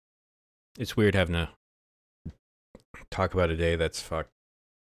It's weird having to talk about a day that's 5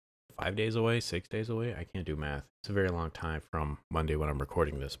 days away, 6 days away. I can't do math. It's a very long time from Monday when I'm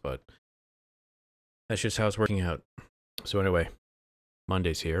recording this, but that's just how it's working out. So anyway,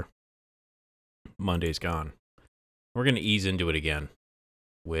 Monday's here. Monday's gone. We're gonna ease into it again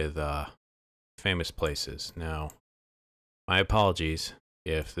with famous places. Now, my apologies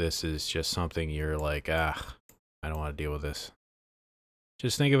if this is just something you're like, I don't want to deal with this.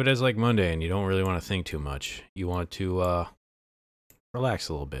 Just think of it as like Monday and you don't really want to think too much. You want to relax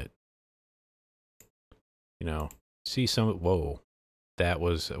a little bit. You know, see some, whoa, that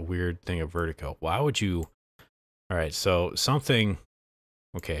was a weird thing of vertigo. Why would you, all right, so something,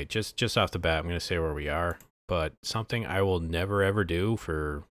 okay, just off the bat, I'm going to say where we are, but something I will never ever do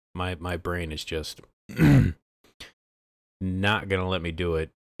for my brain is just not going to let me do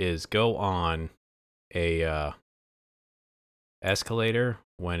it, is go on a escalator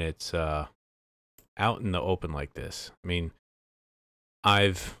when it's out in the open like this. I mean,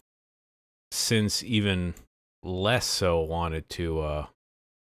 I've since even less so wanted to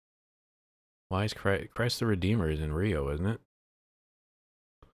why is Christ the Redeemer is in Rio, isn't it?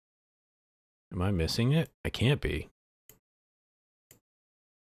 Am I missing it? I can't be.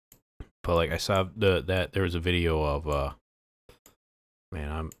 But like I saw that there was a video of man,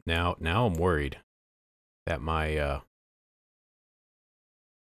 I'm now I'm worried that my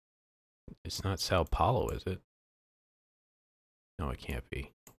it's not Sao Paulo, is it? No, it can't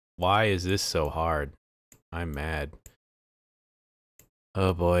be. Why is this so hard? I'm mad.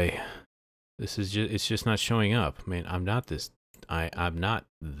 Oh boy. This is just, it's just not showing up. I mean, I'm not this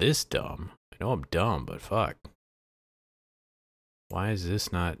dumb. I know I'm dumb, but fuck. Why is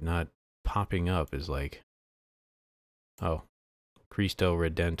this not popping up as like, oh, Cristo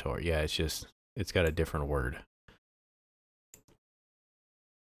Redentor. Yeah, it's got a different word.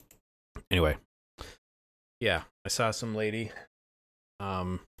 Anyway, yeah, I saw some lady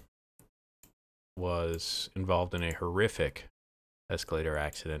was involved in a horrific escalator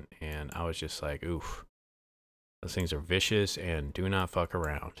accident, and I was just like, oof, those things are vicious and do not fuck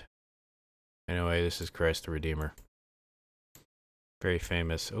around. Anyway, this is Christ the Redeemer. Very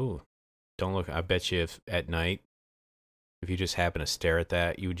famous. Ooh, don't look. I bet you if at night, if you just happen to stare at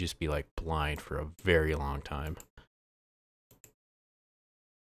that, you would just be like blind for a very long time.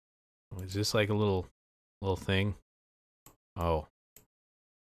 Is this like a little thing? Oh,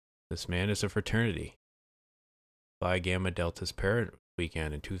 this man is a fraternity. Phi Gamma Delta's parent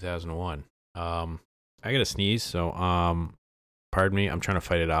weekend in 2001. I gotta sneeze, so pardon me. I'm trying to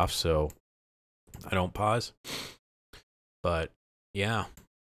fight it off so I don't pause. But yeah,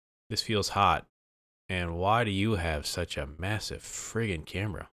 this feels hot. And why do you have such a massive friggin'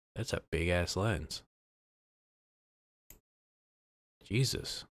 camera? That's a big ass lens.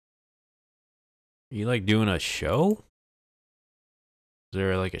 Jesus. Are you like doing a show? Is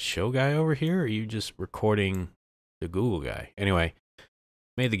there like a show guy over here? Or are you just recording the Google guy? Anyway,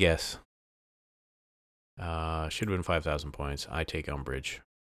 made the guess. Should have been 5,000 points. I take umbrage.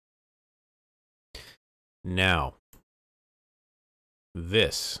 Now,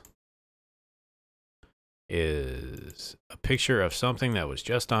 this is a picture of something that was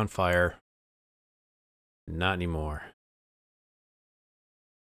just on fire. Not anymore.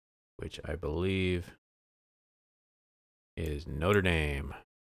 Which I believe is Notre Dame.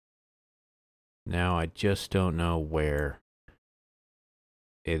 Now I just don't know where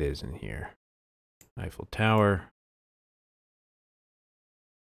it is in here. Eiffel Tower.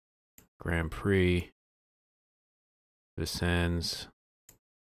 Grand Prix. Vincennes.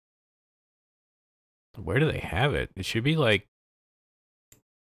 Where do they have it? It should be like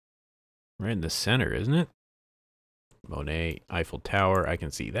right in the center, isn't it? Monet, Eiffel Tower. I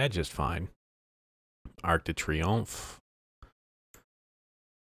can see that just fine. Arc de Triomphe.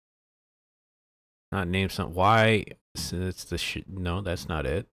 Not named something. Why? So it's the no, that's not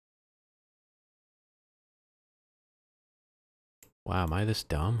it. Wow, am I this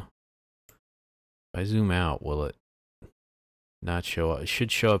dumb? If I zoom out, will it not show up? It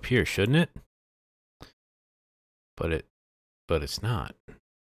should show up here, shouldn't it? But it's not.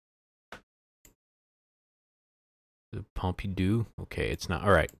 The Pompidou. Okay, it's not.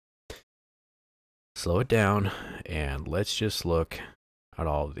 All right. Slow it down and let's just look at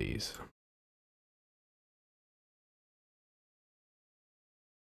all of these.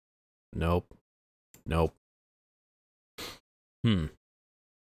 Nope. Nope. I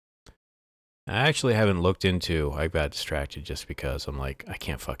actually haven't looked into, I got distracted just because I'm like, I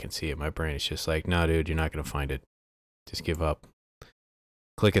can't fucking see it. My brain is just like, nah, dude, you're not going to find it. Just give up.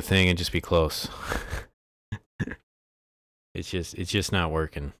 Click a thing and just be close. It's just not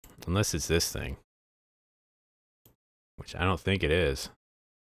working. Unless it's this thing. Which I don't think it is.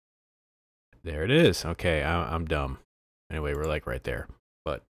 There it is. Okay, I'm dumb. Anyway, we're like right there.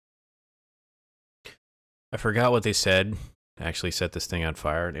 But I forgot what they said. Actually set this thing on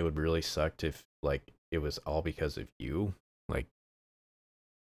fire, and it would really suck if like it was all because of you. Like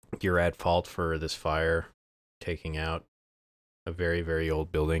you're at fault for this fire taking out a very, very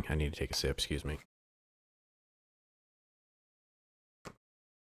old building. I need to take a sip, excuse me.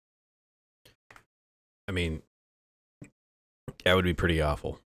 I mean, that would be pretty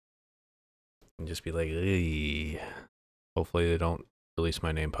awful. And just be like, ugh. Hopefully they don't release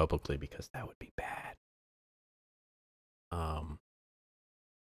my name publicly because that would be bad.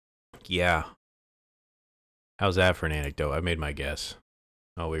 Yeah. How's that for an anecdote? I made my guess.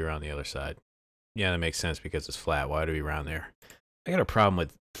 Oh, we were on the other side. Yeah, that makes sense because it's flat. Why do we round there? I got a problem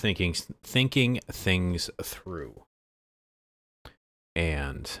with thinking things through.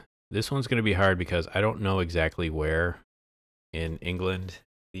 And this one's going to be hard because I don't know exactly where in England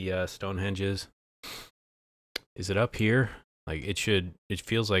the Stonehenge is. Is it up here? Like it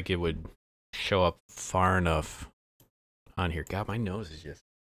feels like it would show up far enough on here. God, my nose is just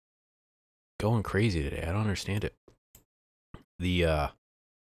going crazy today. I don't understand it. The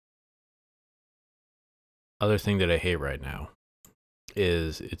other thing that I hate right now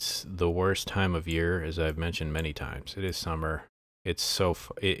is it's the worst time of year, as I've mentioned many times. It is summer. It's so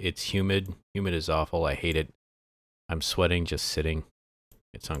it's humid. Humid is awful. I hate it. I'm sweating just sitting.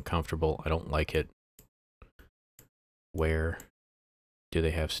 It's uncomfortable. I don't like it. Where do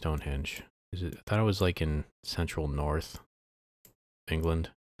they have Stonehenge? Is it? I thought it was like in central north England.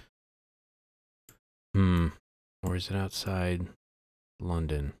 Or is it outside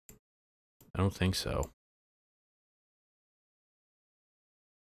London? I don't think so.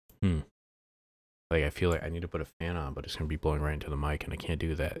 Like I feel like I need to put a fan on, but it's gonna be blowing right into the mic, and I can't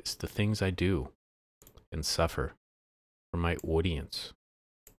do that. It's the things I do and suffer for my audience.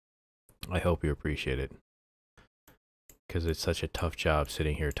 I hope you appreciate it, because it's such a tough job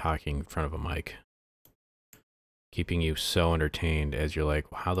sitting here talking in front of a mic, keeping you so entertained as you're like,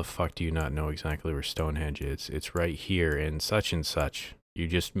 how the fuck do you not know exactly where Stonehenge is? It's right here in such and such. You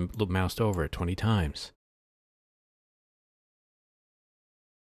just moused over it 20 times.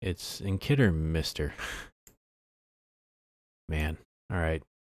 It's in Kidderminster. Man, all right.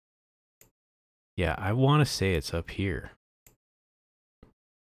 Yeah, I want to say it's up here.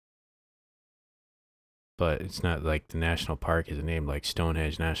 But it's not like the national park is named like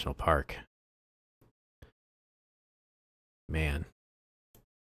Stonehenge National Park. Man.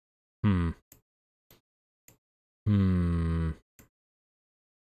 I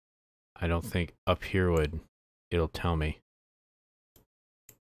don't think up here it'll tell me.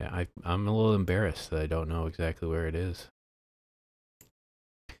 Yeah, I'm a little embarrassed that I don't know exactly where it is.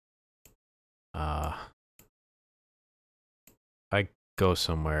 I go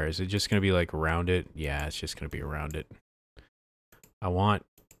somewhere. Is it just gonna be like around it? Yeah, it's just gonna be around it. I want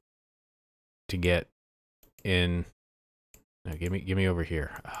to get in. No, give me over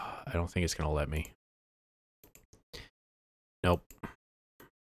here. I don't think it's gonna let me. Nope.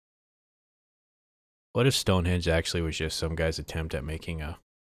 What if Stonehenge actually was just some guy's attempt at making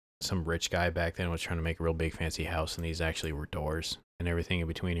some rich guy back then was trying to make a real big fancy house, and these actually were doors, and everything in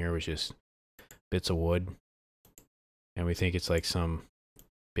between here was just bits of wood, and we think it's like some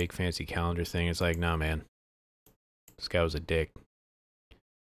big fancy calendar thing. It's like, nah, man, this guy was a dick.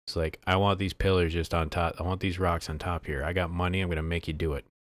 It's like, I want these pillars just on top. I want these rocks on top here. I got money. I'm gonna make you do it.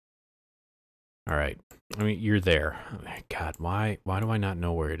 All right. I mean, you're there. God, why do I not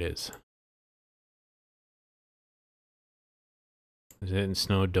know where it is? Is it in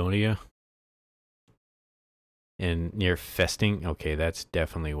Snowdonia? And near Festing? Okay, that's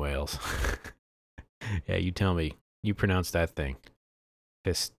definitely Wales. Yeah, you tell me. You pronounce that thing.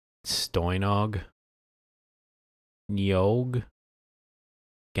 Festoinog? Neog?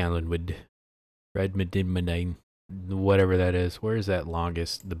 Gallenwood? Redmondine? Whatever that is. Where is that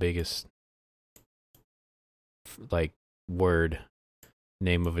longest, the biggest, like, word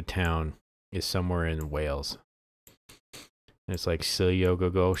name of a town is somewhere in Wales. And it's like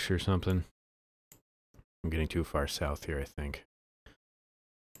Geoguessr or something. I'm getting too far south here, I think.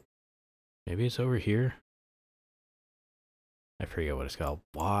 Maybe it's over here? I forget what it's called.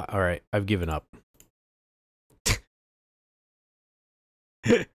 All right, I've given up.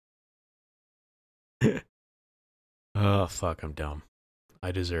 Oh, fuck, I'm dumb.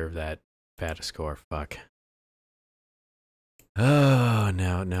 I deserve that bad score. Fuck. Oh,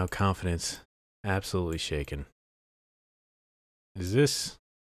 now confidence absolutely shaken. Is this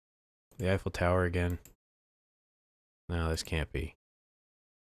the Eiffel Tower again? No, this can't be.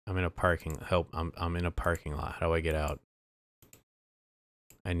 I'm in a parking help. I'm in a parking lot. How do I get out?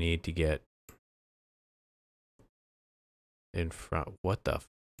 I need to get in front. What the?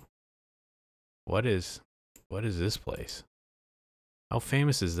 What is this place? How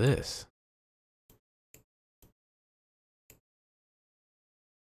famous is this?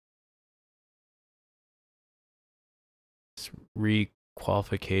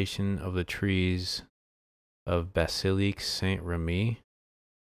 Requalification of the trees of Basilique Saint Remy.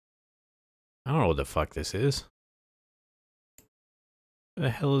 I don't know what the fuck this is. What the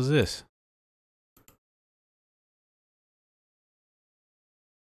hell is this?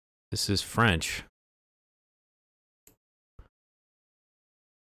 This is French.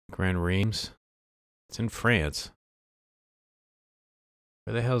 Grand Reims. It's in France.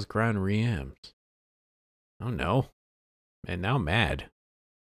 Where the hell is Grand Reims? I don't know. And now I'm mad.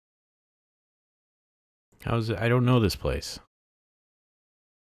 How's it? I don't know this place.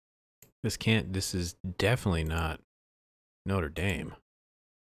 This is definitely not Notre Dame.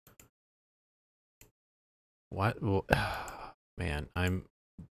 What? Well, man, I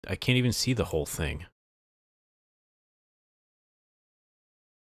can't even see the whole thing.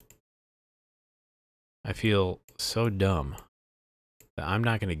 I feel so dumb that I'm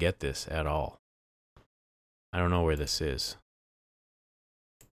not going to get this at all. I don't know where this is.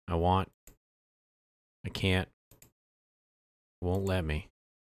 I can't. Won't let me.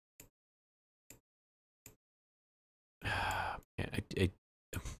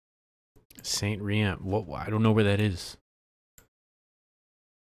 Saint Riem. What? I don't know where that is.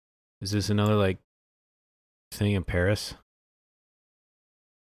 Is this another like thing in Paris?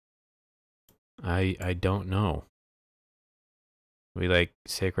 I don't know. We like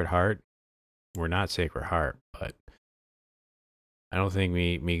Sacred Heart. We're not Sacred Heart, but I don't think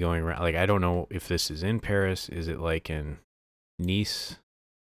me going around, like, I don't know if this is in Paris. Is it like in Nice?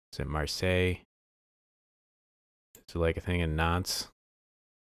 Is it Marseille? Is it like a thing in Nantes?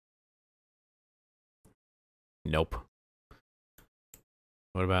 Nope.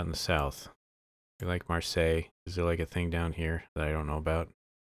 What about in the south? You like Marseille? Is there like a thing down here that I don't know about?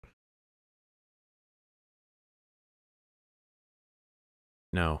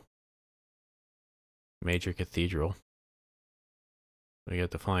 No. Major cathedral. We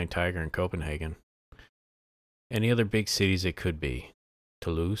got the Flying Tiger in Copenhagen. Any other big cities it could be?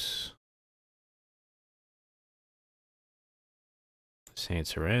 Toulouse? Saint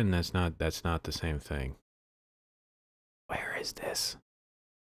Cyran? That's not the same thing. Where is this?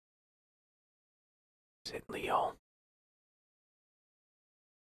 Is it Lyon?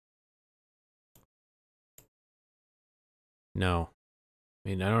 No. I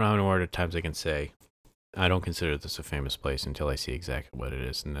mean, I don't know how many more times I can say I don't consider this a famous place until I see exactly what it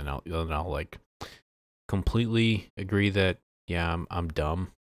is, and then I'll like completely agree that yeah, I'm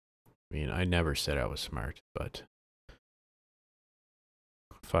dumb. I mean, I never said I was smart, but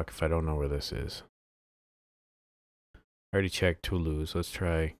fuck if I don't know where this is. I already checked Toulouse. Let's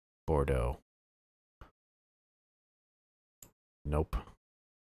try Bordeaux. Nope.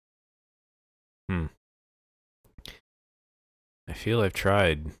 I feel I've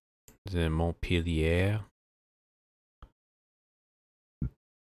tried the Montpellier.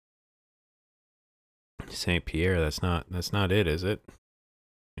 Saint Pierre, that's not it, is it?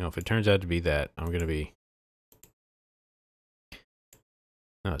 You know, if it turns out to be that, I'm gonna be.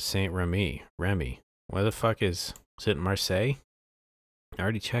 No, Saint Remy. Where the fuck is it? Marseille? I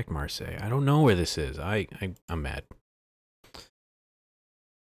already checked Marseille. I don't know where this is. I'm mad.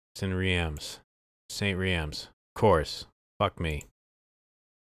 It's in Reims. Saint Reims. Of course. Fuck me.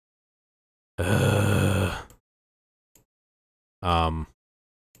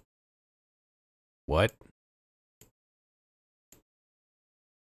 What?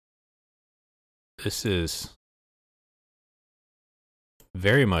 This is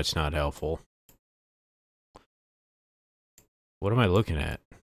very much not helpful. What am I looking at?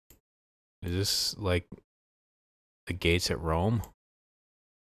 Is this like the gates at Rome?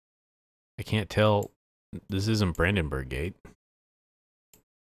 I can't tell. This isn't Brandenburg Gate.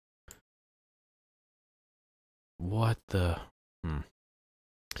 What the?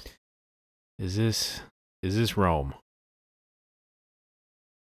 Is this Rome?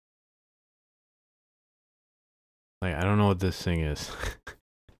 Like, I don't know what this thing is.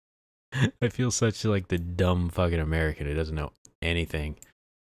 I feel such like the dumb fucking American who doesn't know anything.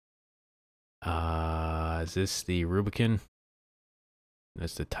 Is this the Rubicon?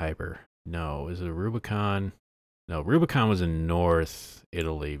 That's the Tiber. No, is it a Rubicon? No, Rubicon was in North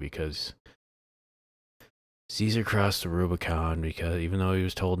Italy because Caesar crossed the Rubicon because even though he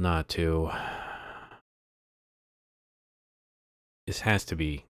was told not to. This has to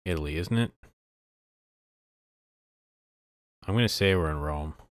be Italy, isn't it? I'm going to say we're in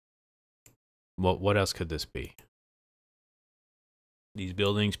Rome. What else could this be? These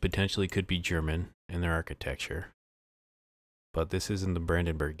buildings potentially could be German in their architecture. But this isn't the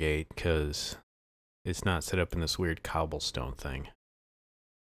Brandenburg Gate because it's not set up in this weird cobblestone thing.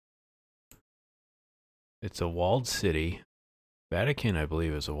 It's a walled city. Vatican, I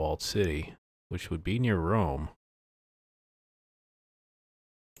believe, is a walled city, which would be near Rome.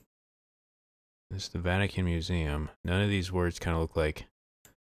 This is the Vatican Museum. None of these words kind of look like...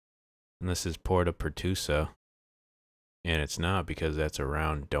 And this is Porta Pertusa. And it's not because that's a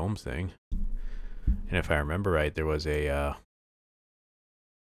round dome thing. And if I remember right, there was a...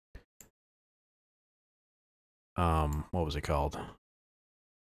 what was it called?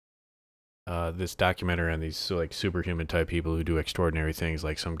 This documentary on these like superhuman type people who do extraordinary things.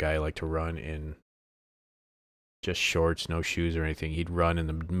 Like some guy liked to run in just shorts, no shoes or anything. He'd run in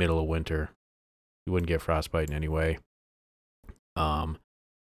the middle of winter. He wouldn't get frostbite in any way.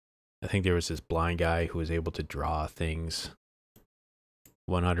 I think there was this blind guy who was able to draw things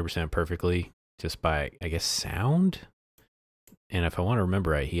 100% perfectly just by, I guess, sound. And if I want to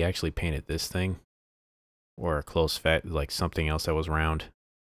remember right, he actually painted this thing or a close fat, like something else that was round.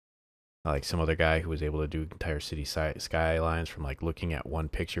 Like some other guy who was able to do entire city skylines from like looking at one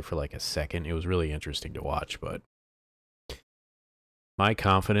picture for like a second. It was really interesting to watch, but my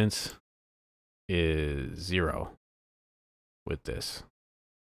confidence is 0 with this.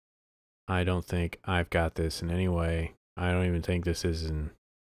 I don't think I've got this in any way. I don't even think this is in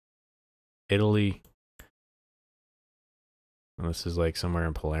Italy. And this is like somewhere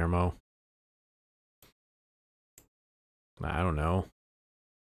in Palermo. I don't know.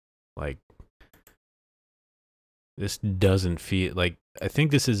 Like, this doesn't feel like... I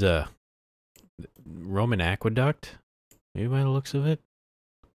think this is a Roman aqueduct, maybe by the looks of it.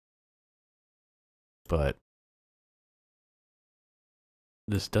 But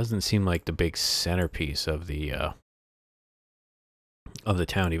this doesn't seem like the big centerpiece of the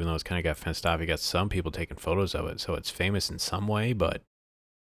town, even though it's kind of got fenced off. You got some people taking photos of it, so it's famous in some way. But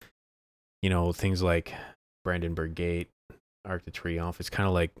you know, things like Brandenburg Gate, Arc de Triomphe, it's kind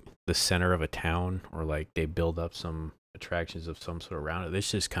of like the center of a town, or like they build up some attractions of some sort around it.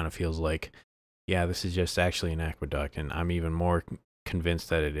 This just kind of feels like, yeah, this is just actually an aqueduct, and I'm even more convinced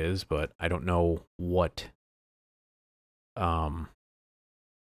that it is, but I don't know what town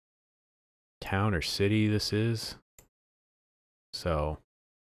or city this is. So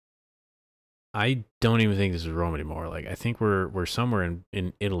I don't even think this is Rome anymore. Like, I think we're somewhere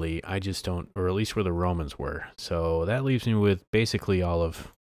in Italy. I just don't, or at least where the Romans were. So that leaves me with basically all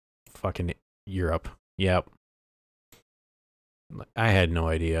of fucking Europe. Yep. I had no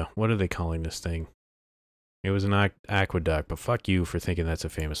idea. What are they calling this thing? It was an aqueduct, but fuck you for thinking that's a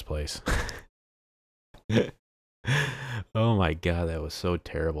famous place. Oh my god, that was so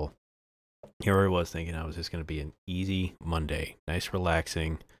terrible. Here I was thinking I was just going to be an easy Monday. Nice,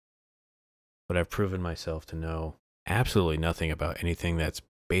 relaxing. But I've proven myself to know absolutely nothing about anything that's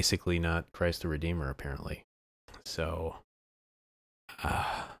basically not Christ the Redeemer, apparently. So,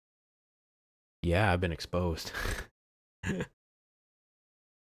 yeah, I've been exposed.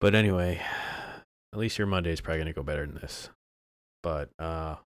 But anyway, at least your Monday is probably going to go better than this. But,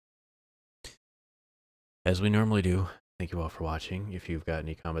 as we normally do, thank you all for watching. If you've got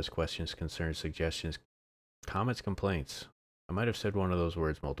any comments, questions, concerns, suggestions, comments, complaints, I might have said one of those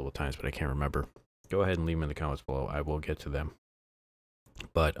words multiple times, but I can't remember. Go ahead and leave them in the comments below. I will get to them.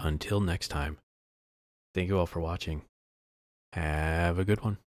 But until next time, thank you all for watching. Have a good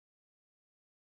one.